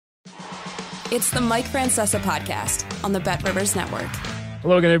It's the Mike Francesa Podcast on the Bet Rivers Network.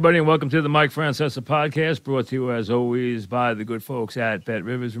 Hello again, everybody, and welcome to the Mike Francesa Podcast, brought to you, as always, by the good folks at Bet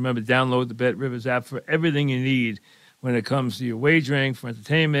Rivers. Remember, download the Bet Rivers app for everything you need when it comes to your wagering, for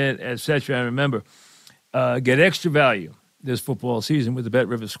entertainment, etc. And remember, get extra value this football season with the Bet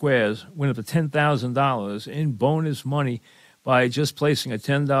Rivers Squares. Win up to $10,000 in bonus money by just placing a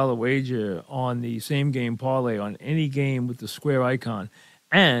 $10 wager on the same game parlay on any game with the square icon.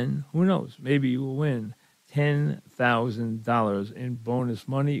 And who knows, maybe you will win $10,000 in bonus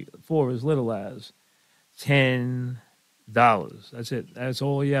money for as little as $10. That's it. That's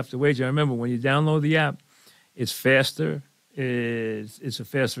all you have to wager. Remember, when you download the app, it's faster. It's a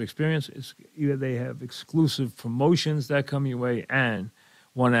faster experience. They have exclusive promotions that come your way and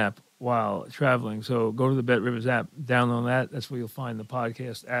one app while traveling. So go to the Bet Rivers app, download that. That's where you'll find the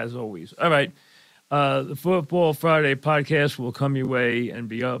podcast, as always. All right. The Football Friday podcast will come your way and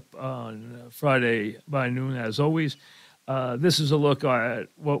be up on Friday by noon, as always. This is a look at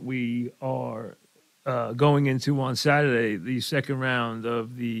what we are going into on Saturday, the second round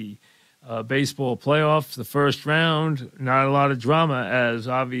of the baseball playoffs. The first round, not a lot of drama, as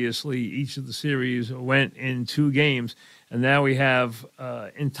obviously each of the series went in 2 games. And now we have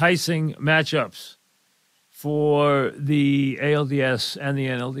enticing matchups for the ALDS and the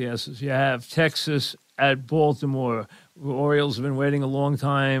NLDS. You have Texas at Baltimore. The Orioles have been waiting a long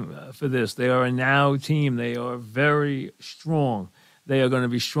time for this. They are a now team. They are very strong. They are going to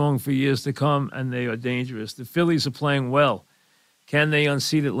be strong for years to come, and they are dangerous. The Phillies are playing well. Can they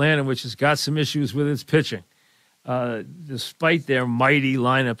unseat Atlanta, which has got some issues with its pitching? Despite their mighty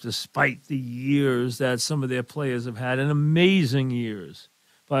lineup, despite the years that some of their players have had, and amazing years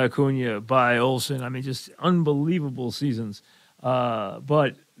by Acuna, by Olsen. I mean, just unbelievable seasons.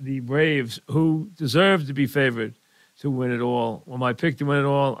 But the Braves, who deserve to be favored to win it all. When I picked to win it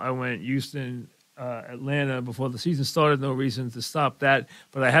all, I went Houston, Atlanta before the season started. No reason to stop that.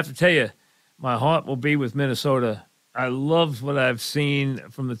 But I have to tell you, my heart will be with Minnesota. I love what I've seen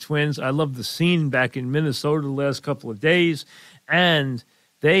from the Twins. I love the scene back in Minnesota the last couple of days. And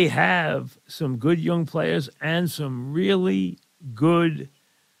they have some good young players and some really good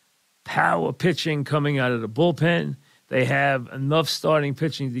power pitching coming out of the bullpen. They have enough starting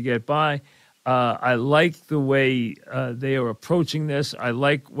pitching to get by. I like the way they are approaching this. I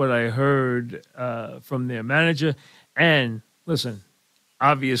like what I heard from their manager. And listen,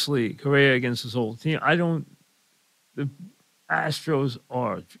 obviously, Correa against his whole team. The Astros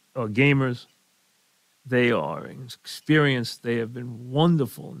are gamers. They are experienced. They have been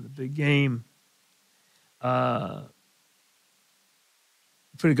wonderful in the big game.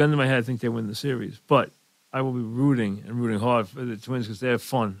 Put a gun to my head, I think they win the series. But I will be rooting hard for the Twins because they're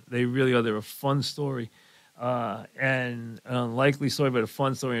fun. They really are. They're a fun story. And an unlikely story, but a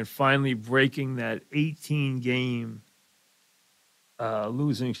fun story. And finally breaking that 18-game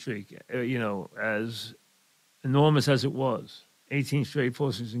losing streak, as enormous as it was. 18 straight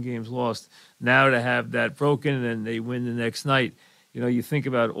postseason games lost. Now to have that broken and then they win the next night. You think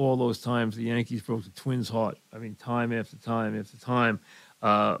about all those times the Yankees broke the Twins' heart. I mean, time after time after time.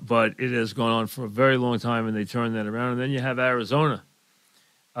 But it has gone on for a very long time, and they turned that around. And then you have Arizona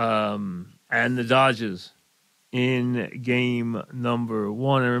and the Dodgers in game number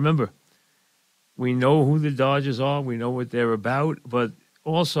 1. And remember, we know who the Dodgers are. We know what they're about. But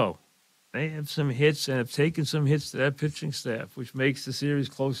also, they have some hits and have taken some hits to that pitching staff, which makes the series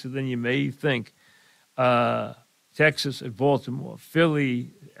closer than you may think. Texas at Baltimore,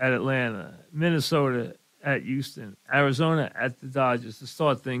 Philly at Atlanta, Minnesota at Houston, Arizona at the Dodgers to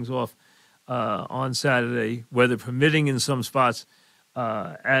start things off on Saturday, weather permitting in some spots,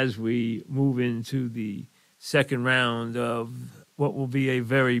 as we move into the second round of what will be a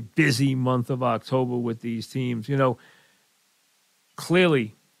very busy month of October with these teams.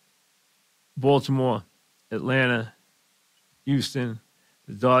 Clearly, Baltimore, Atlanta, Houston,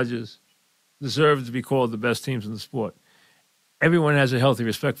 the Dodgers deserve to be called the best teams in the sport. Everyone has a healthy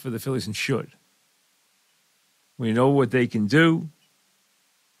respect for the Phillies and should. We know what they can do.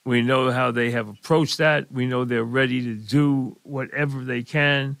 We know how they have approached that. We know they're ready to do whatever they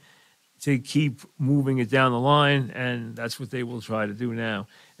can to keep moving it down the line, and that's what they will try to do now.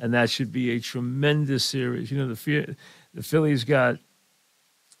 And that should be a tremendous series. The Phillies got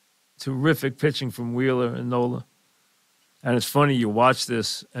terrific pitching from Wheeler and Nola. And it's funny, you watch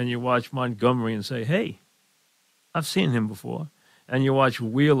this and you watch Montgomery and say, hey, I've seen him before. And you watch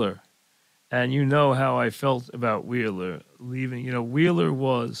Wheeler and you know how I felt about Wheeler leaving. Wheeler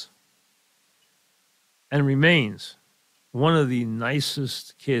was and remains one of the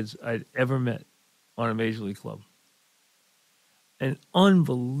nicest kids I'd ever met on a major league club. An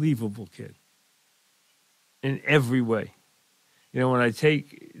unbelievable kid. in every way. When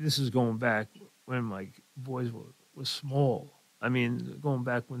this is going back when my boys were small. I mean, going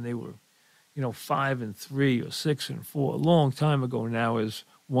back when they were, 5 and 3 or 6 and 4, a long time ago now. Is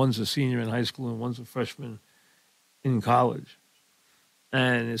one's a senior in high school and one's a freshman in college,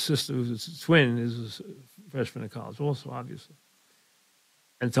 and his sister, who's a twin, is a freshman in college, also obviously.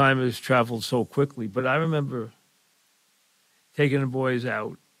 And time has traveled so quickly. But I remember taking the boys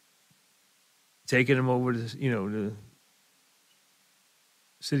out, taking them over to to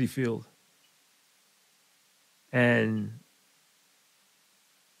City Field, and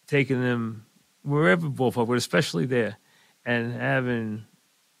taking them wherever ballpark, but especially there, and having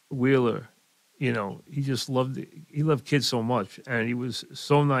Wheeler, he just loved it. He loved kids so much, and he was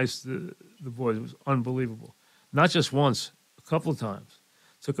so nice to the boys. It was unbelievable. Not just once, a couple of times.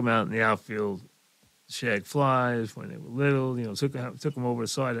 Took them out in the outfield, shag flies when they were little. Took them over the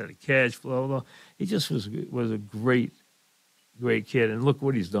side, had a catch, blah, blah, blah. He just was a great kid, and look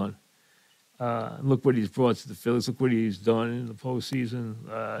what he's done. Look what he's brought to the Phillies. Look what he's done in the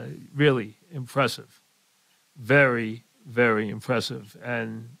postseason. Really impressive. Very, very impressive.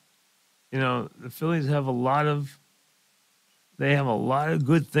 And, the Phillies have a lot of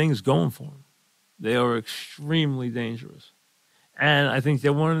good things going for them. They are extremely dangerous. And I think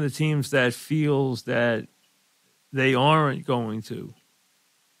they're one of the teams that feels that they aren't going to,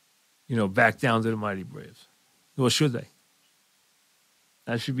 back down to the mighty Braves. Or should they?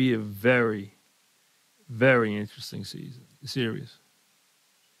 That should be a very, very interesting series.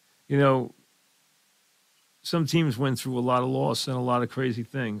 Some teams went through a lot of loss and a lot of crazy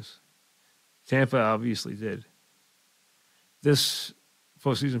things. Tampa obviously did. This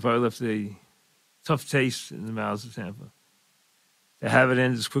postseason probably left a tough taste in the mouths of Tampa. To have it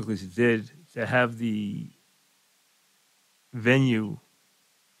end as quickly as it did, to have the venue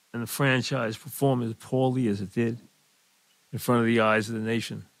and the franchise perform as poorly as it did in front of the eyes of the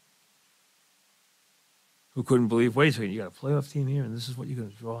nation, who couldn't believe, wait a second, you got a playoff team here, and this is what you're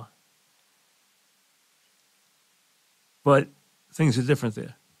going to draw. But things are different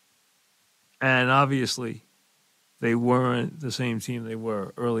there. And obviously, they weren't the same team they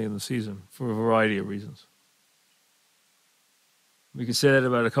were early in the season for a variety of reasons. We could say that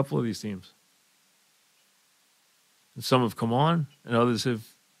about a couple of these teams. And some have come on, and others have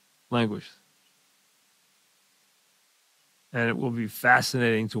languished. And it will be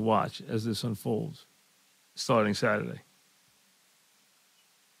fascinating to watch as this unfolds, starting Saturday.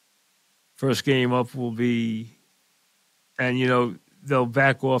 First game up will be, and they'll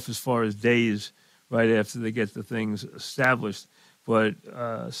back off as far as days right after they get the things established. But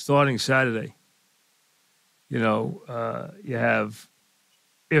starting Saturday, you have,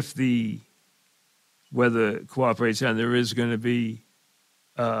 if the weather cooperates, and there is going to be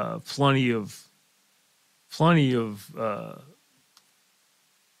plenty of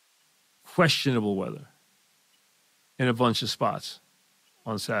questionable weather in a bunch of spots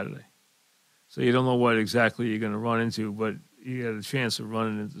on Saturday. So you don't know what exactly you're going to run into, but you got a chance of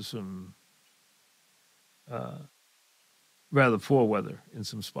running into some rather poor weather in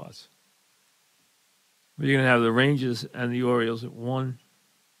some spots. But you're going to have the Rangers and the Orioles at 1.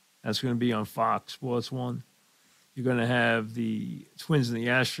 That's going to be on Fox Sports 1. You're going to have the Twins and the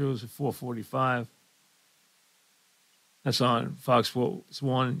Astros at 4:45. That's on Fox Sports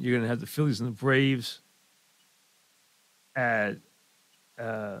 1. You're going to have the Phillies and the Braves at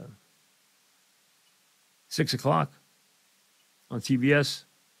 6 o'clock on TBS.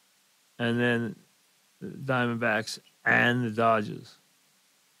 And then the Diamondbacks and the Dodgers,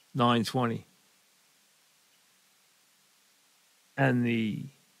 9:20. And the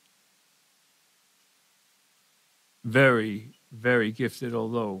very, very gifted,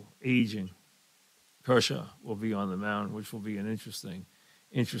 although aging, Kershaw will be on the mound, which will be an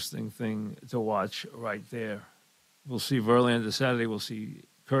interesting thing to watch right there. We'll see Verlander Saturday. We'll see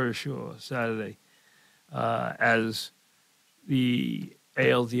Kershaw Saturday as the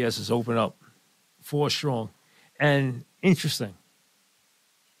ALDS open up 4 strong. And interesting.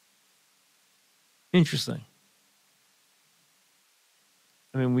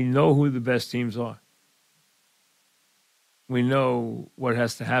 I mean, we know who the best teams are. We know what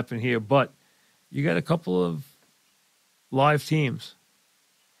has to happen here, but you got a couple of live teams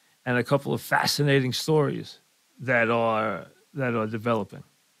and a couple of fascinating stories that are developing.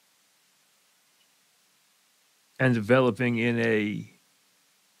 And developing in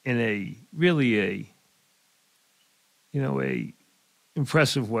a really a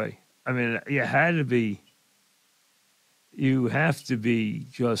impressive way. I mean, you have to be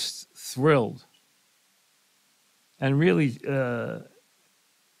just thrilled. And really,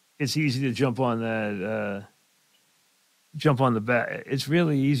 it's easy to jump on that jump on the back. It's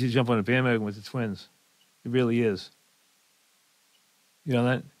really easy to jump on a bandwagon with the Twins. It really is. You know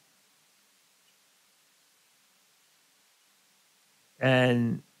that?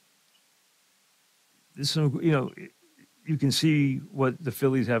 And there's some, you can see what the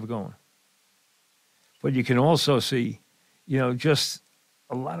Phillies have going. But you can also see, just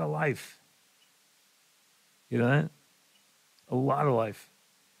a lot of life. You know that? A lot of life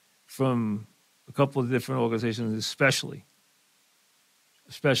from a couple of different organizations, especially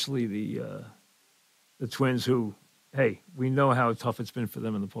the Twins who, hey, we know how tough it's been for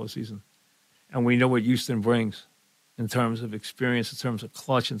them in the postseason. And we know what Houston brings in terms of experience, in terms of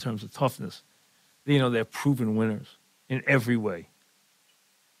clutch, in terms of toughness. They're proven winners in every way.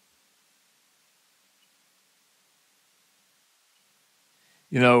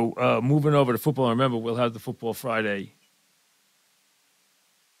 Moving over to football, remember, we'll have the Football Friday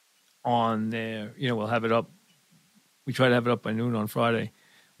on there. We'll have it up. We try to have it up by noon on Friday.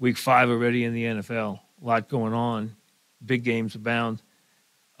 Week 5 already in the NFL. A lot going on. Big games abound.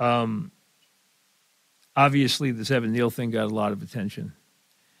 Obviously, this Evan Neal thing got a lot of attention.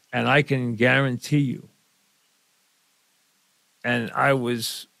 And I can guarantee you, and I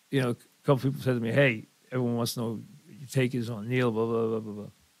was, a couple people said to me, hey, everyone wants to know your take is on Neal, blah, blah, blah, blah,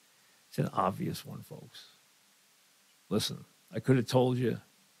 blah. It's an obvious one, folks. Listen, I could have told you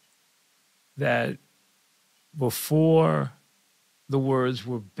that before the words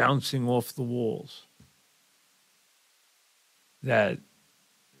were bouncing off the walls, that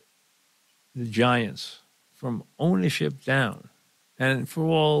the Giants, from ownership down, and for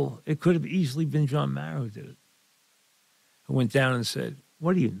all, it could have easily been John Mara who did it, who went down and said,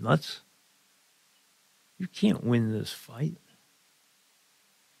 what are you, nuts? You can't win this fight.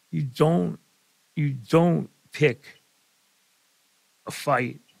 You don't pick a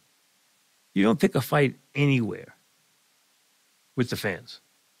fight. You don't pick a fight anywhere with the fans.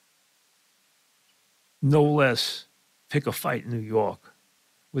 No less pick a fight in New York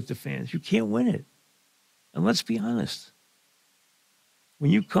with the fans. You can't win it. And let's be honest. When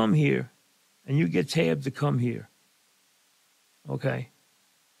you come here and you get tabbed to come here, okay,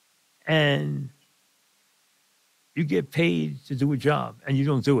 and you get paid to do a job and you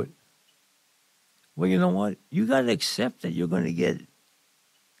don't do it, well, you know what? You got to accept that you're going to get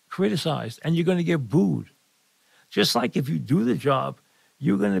criticized and you're going to get booed. Just like if you do the job,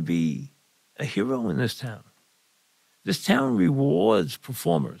 you're going to be a hero in this town. This town rewards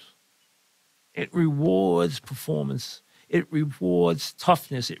performers. It rewards performance. It rewards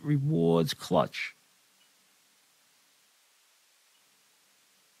toughness. It rewards clutch.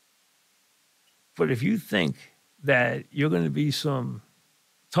 But if you think that you're going to be some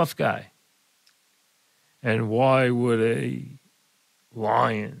tough guy, and why would a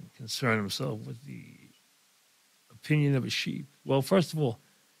lion concern himself with the opinion of a sheep? Well, first of all,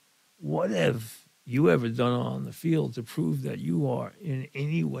 what have you ever done on the field to prove that you are in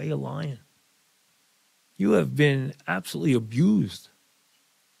any way a lion? You have been absolutely abused.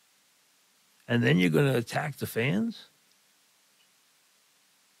 And then you're going to attack the fans?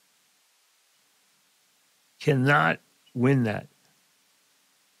 Cannot win that.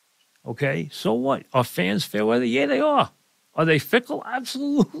 Okay? So what? Are fans fair weather? Yeah, they are. Are they fickle?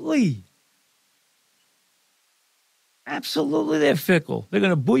 Absolutely. Absolutely, they're fickle. They're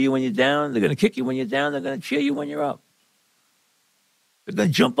going to boo you when you're down. They're going to kick you when you're down. They're going to cheer you when you're up. They're going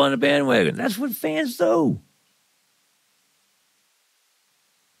to jump on the bandwagon. That's what fans do.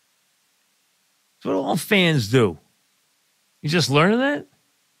 That's what all fans do. You just learning that?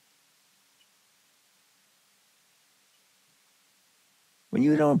 When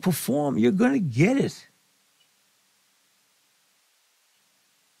you don't perform, you're going to get it.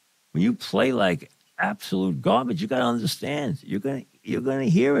 When you play like absolute garbage, you got to understand. You're going to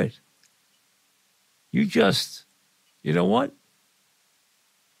hear it. You just, you know what?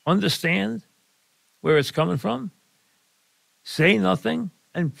 Understand where it's coming from. Say nothing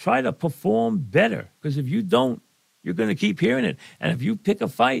and try to perform better. Because if you don't, you're going to keep hearing it. And if you pick a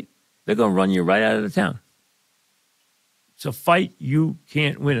fight, they're going to run you right out of the town. It's a fight you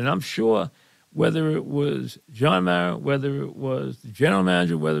can't win. And I'm sure whether it was John Mara, whether it was the general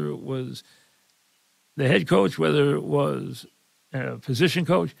manager, whether it was the head coach, whether it was a position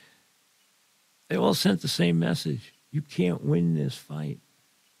coach, they all sent the same message. You can't win this fight.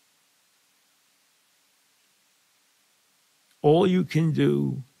 All you can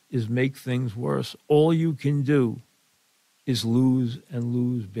do is make things worse. All you can do is lose and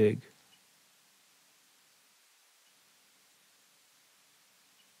lose big.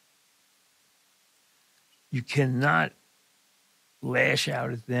 You cannot lash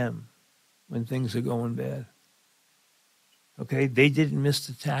out at them when things are going bad. Okay? They didn't miss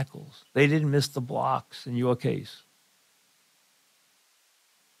the tackles. They didn't miss the blocks in your case.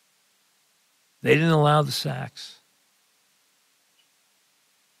 They didn't allow the sacks.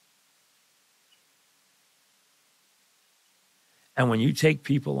 And when you take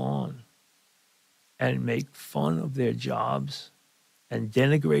people on and make fun of their jobs and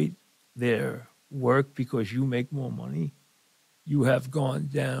denigrate their work because you make more money, you have gone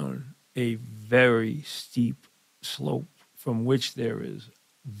down a very steep slope from which there is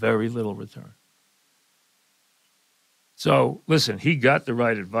very little return. So, listen, he got the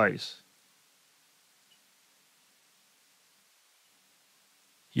right advice.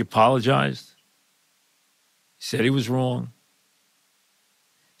 He apologized. He said he was wrong.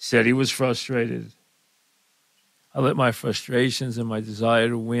 He said he was frustrated. I let my frustrations and my desire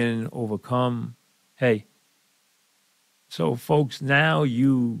to win overcome. Hey, so folks, now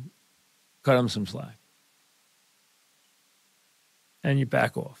you cut him some slack. And you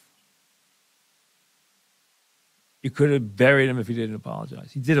back off. You could have buried him if he didn't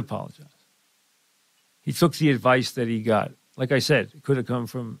apologize. He did apologize. He took the advice that he got. Like I said, it could have come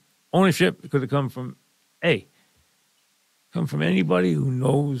from ownership. It could have come from, come from anybody who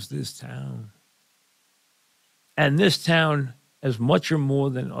knows this town. And this town, as much or more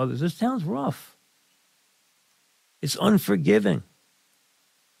than others, this town's rough. It's unforgiving.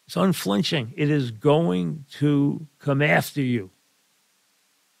 It's unflinching. It is going to come after you.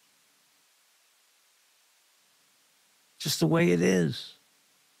 Just the way it is.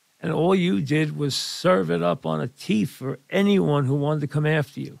 And all you did was serve it up on a tee for anyone who wanted to come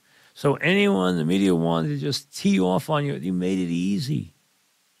after you. So anyone the media wanted to just tee off on you, you made it easy.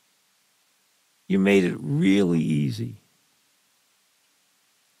 You made it really easy.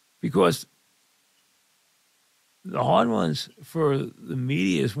 Because the hard ones for the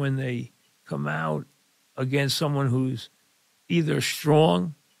media is when they come out against someone who's either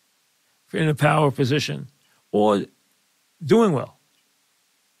strong in a power position or doing well.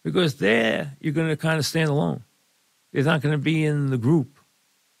 Because there, you're going to kind of stand alone. You're not going to be in the group.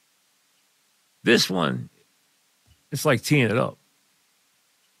 This one, it's like teeing it up.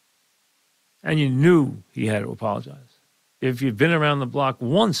 And you knew he had to apologize. If you've been around the block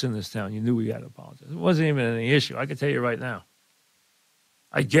once in this town, you knew he had to apologize. It wasn't even any issue. I can tell you right now.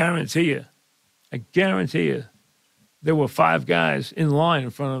 I guarantee you, there were 5 guys in line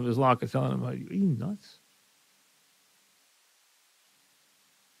in front of his locker telling him, are you nuts?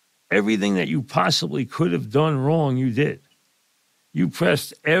 Everything that you possibly could have done wrong, you did. You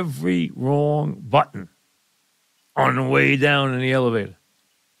pressed every wrong button on the way down in the elevator.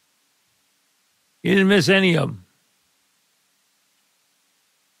 You didn't miss any of them.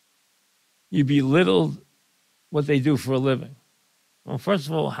 You belittled what they do for a living. Well, first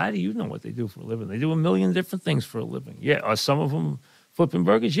of all, how do you know what they do for a living? They do a million different things for a living. Yeah, are some of them flipping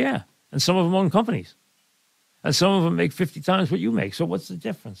burgers? Yeah. And some of them own companies. And some of them make 50 times what you make. So what's the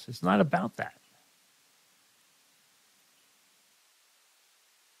difference? It's not about that.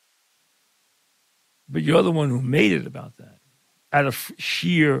 But you're the one who made it about that out of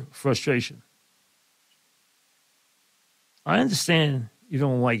sheer frustration. I understand you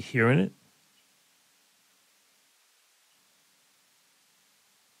don't like hearing it.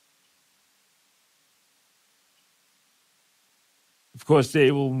 Of course,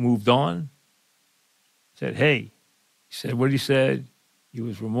 Dable moved on. Said, hey, he said what he said. He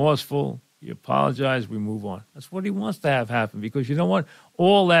was remorseful. He apologized. We move on. That's what he wants to have happen because you know what?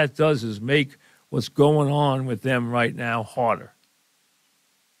 All that does is make what's going on with them right now harder.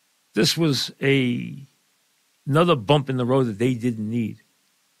 This was another bump in the road that they didn't need.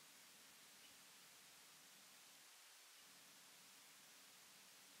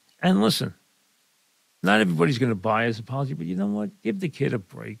 And listen, not everybody's going to buy his apology, but you know what? Give the kid a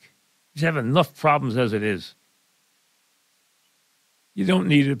break. He's having enough problems as it is. You don't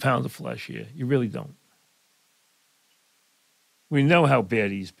need a pound of flesh here. You really don't. We know how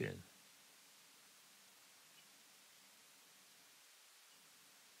bad he's been.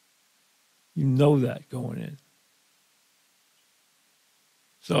 You know that going in.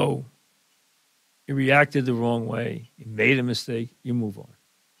 So you reacted the wrong way. You made a mistake. You move on.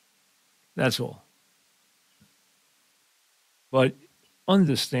 That's all. But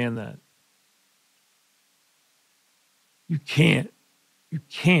understand that. You can't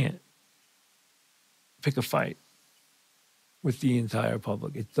pick a fight with the entire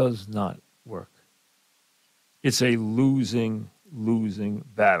public. It does not work. It's a losing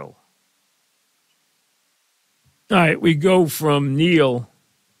battle. All right, we go from Neal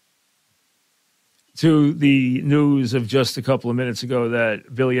to the news of just a couple of minutes ago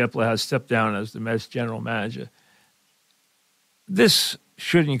that Billy Eppler has stepped down as the Mets general manager. this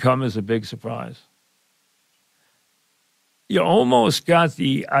shouldn't come as a big surprise. You almost got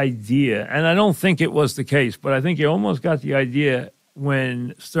the idea, and I don't think it was the case, but I think you almost got the idea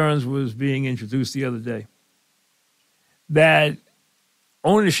when Stearns was being introduced the other day, that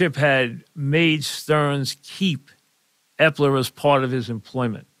ownership had made Stearns keep Eppler as part of his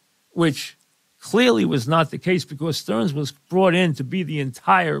employment, which clearly was not the case because Stearns was brought in to be the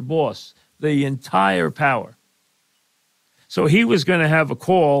entire boss, the entire power. So he was going to have a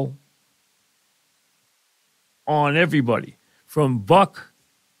call on everybody. From Buck,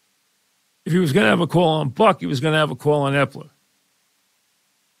 if he was going to have a call on Buck, he was going to have a call on Eppler.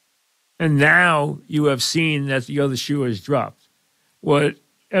 And now you have seen that the other shoe has dropped. What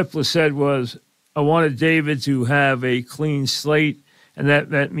Eppler said was, I wanted David to have a clean slate, and that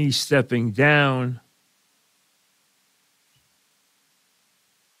meant me stepping down.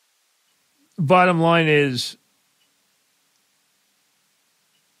 The bottom line is,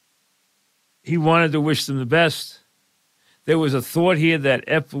 he wanted to wish them the best. There was a thought here that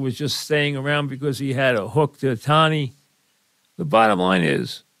Eppler was just staying around because he had a hook to Ohtani. The bottom line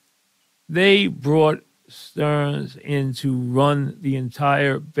is, they brought Stearns in to run the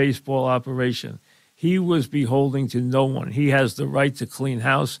entire baseball operation. He was beholden to no one. He has the right to clean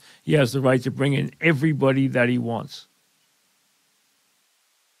house. He has the right to bring in everybody that he wants.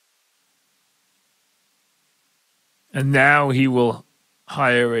 And now he will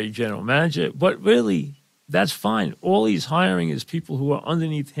hire a general manager. But really, that's fine. All he's hiring is people who are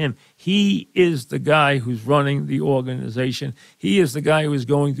underneath him. He is the guy who's running the organization. He is the guy who is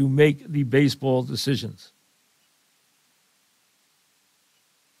going to make the baseball decisions.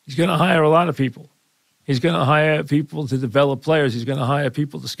 He's going to hire a lot of people. He's going to hire people to develop players. He's going to hire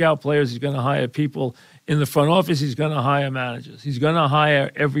people to scout players. He's going to hire people in the front office. He's going to hire managers. He's going to hire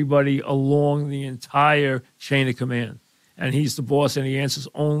everybody along the entire chain of command. And he's the boss, and he answers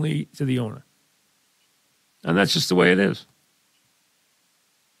only to the owner. And that's just the way it is.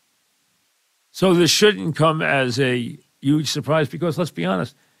 So this shouldn't come as a huge surprise because, let's be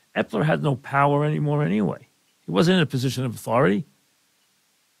honest, Eppler had no power anymore anyway. He wasn't in a position of authority.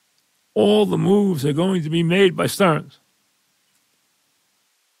 All the moves are going to be made by Stearns.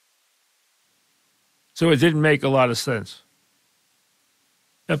 So it didn't make a lot of sense.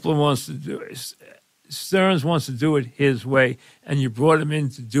 Eppler wants to do it. Stearns wants to do it his way, and you brought him in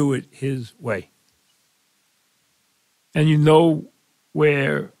to do it his way. And you know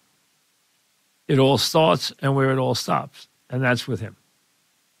where it all starts and where it all stops, and that's with him.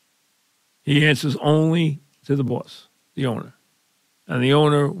 He answers only to the boss, the owner. And the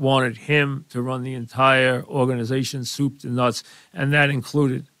owner wanted him to run the entire organization, soup to nuts, and that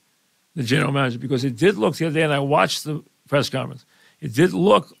included the general manager. Because it did look the other day, and I watched the press conference, it did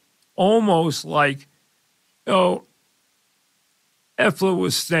look almost like, Eppler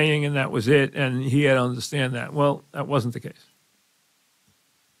was staying and that was it, and he had to understand that. Well, that wasn't the case.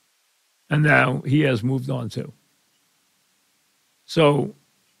 And now he has moved on too. So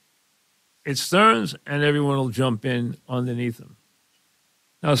it's Stearns, and everyone will jump in underneath him.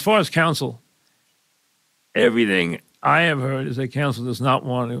 Now, as far as counsel, everything I have heard is that counsel does not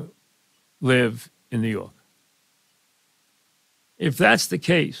want to live in New York. If that's the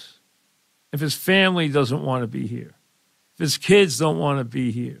case, if his family doesn't want to be here, if his kids don't want to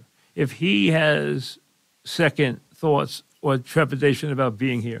be here, if he has second thoughts or trepidation about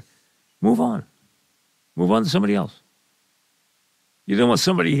being here, move on. Move on to somebody else. You don't want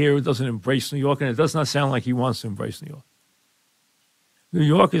somebody here who doesn't embrace New York, and it does not sound like he wants to embrace New York. New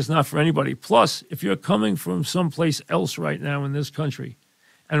York is not for anybody. Plus, if you're coming from someplace else right now in this country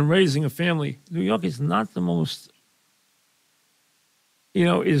and raising a family, New York is not the most,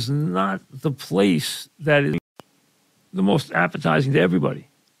 is not the place that is the most appetizing to everybody.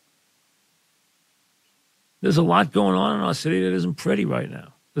 There's a lot going on in our city that isn't pretty right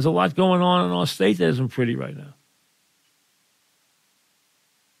now. There's a lot going on in our state that isn't pretty right now.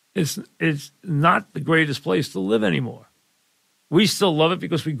 It's not the greatest place to live anymore. We still love it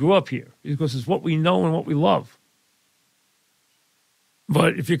because we grew up here, because it's what we know and what we love.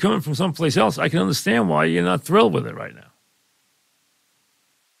 But if you're coming from someplace else, I can understand why you're not thrilled with it right now.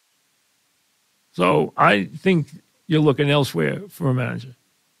 So I think you're looking elsewhere for a manager.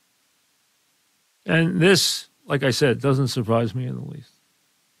 And this, like I said, doesn't surprise me in the least.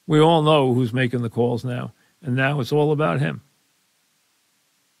 We all know who's making the calls now, and now it's all about him.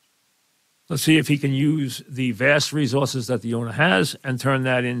 Let's see if he can use the vast resources that the owner has and turn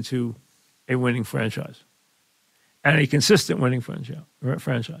that into a winning franchise and a consistent winning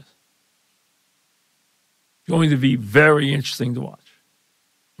franchise. Going to be very interesting to watch.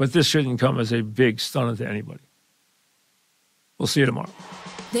 But this shouldn't come as a big stunner to anybody. We'll see you tomorrow.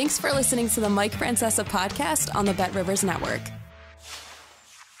 Thanks for listening to the Mike Francesa podcast on the Bet Rivers Network.